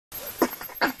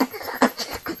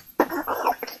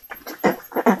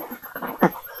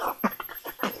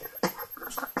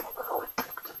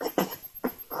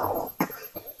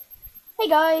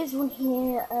guys, one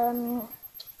here.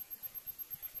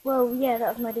 Well, yeah,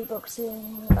 that was my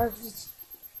beatboxing. I was just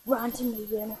randomly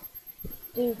gonna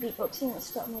do beatboxing at the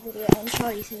start of my video, and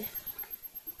Charlie's here.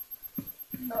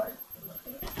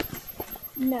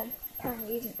 No,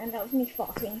 apparently isn't, and that was me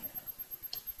farting.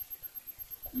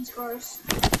 It's gross.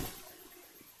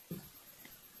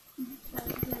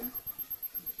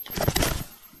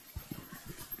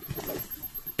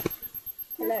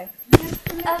 Hello.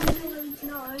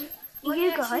 No.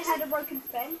 You guys had a broken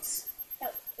fence.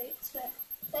 That was fixed,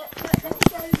 but let me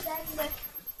show you then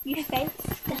you fence.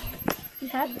 You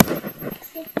have.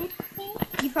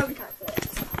 you probably can't do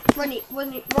it.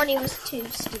 Ronnie was too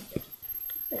stupid.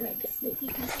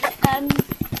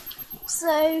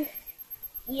 So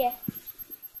yeah,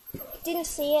 didn't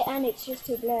see it, and it's just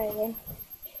too blurry then.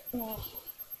 Yeah.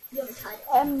 You're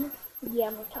retarded. Yeah,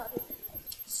 I'm retarded.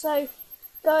 So,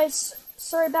 guys,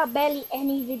 sorry about barely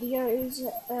any videos.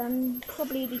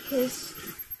 Probably because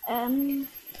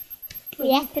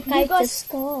we have to go to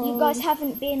school. You guys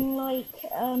haven't been like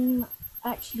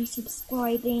actually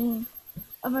subscribing.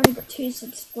 I've only got 2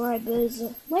 subscribers.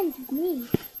 When's me?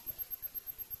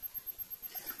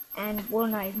 And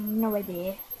one I have no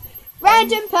idea.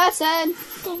 Random person.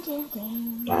 Ding ding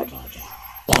ding. Dun, dun,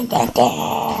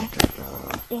 dun.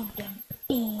 Ding ding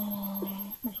ding.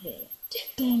 My head.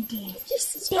 Ding ding.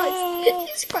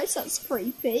 Jesus Christ, that's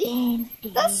creepy. Ding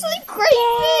ding. That's so creepy.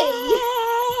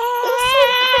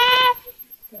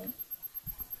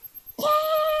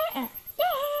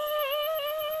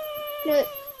 Look.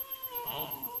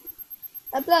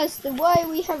 Plus, the way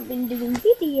we haven't been doing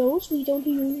videos, we don't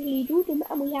usually do them,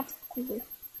 and we have school.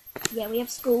 Yeah, we have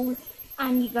school,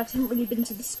 and you guys haven't really been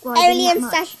subscribing Only that on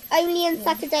much.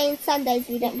 Saturday and Sundays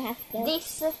we don't have to.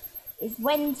 This is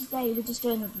Wednesday. We're just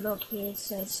doing a vlog here,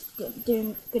 so it's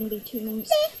going to be 2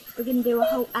 minutes. We're going to do a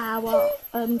whole hour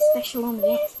special on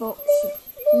the Xbox.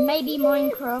 Maybe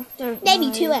Minecraft. Don't Maybe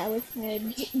know. 2 hours.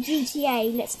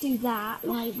 GTA. Let's do that.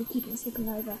 Like we keep on skipping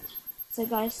over. So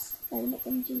guys, No, we're not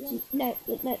going to do that.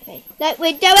 no, okay. No,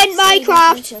 we're doing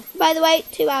Minecraft. By the way,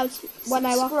 2 hours, 1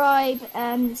 hour. Subscribe.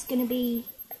 It's going to be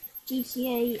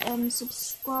GTA.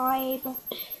 Subscribe,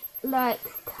 like,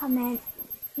 comment.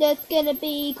 There's going to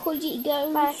be Call of Duty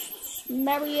Ghosts,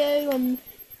 Mario, and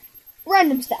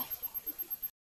random stuff.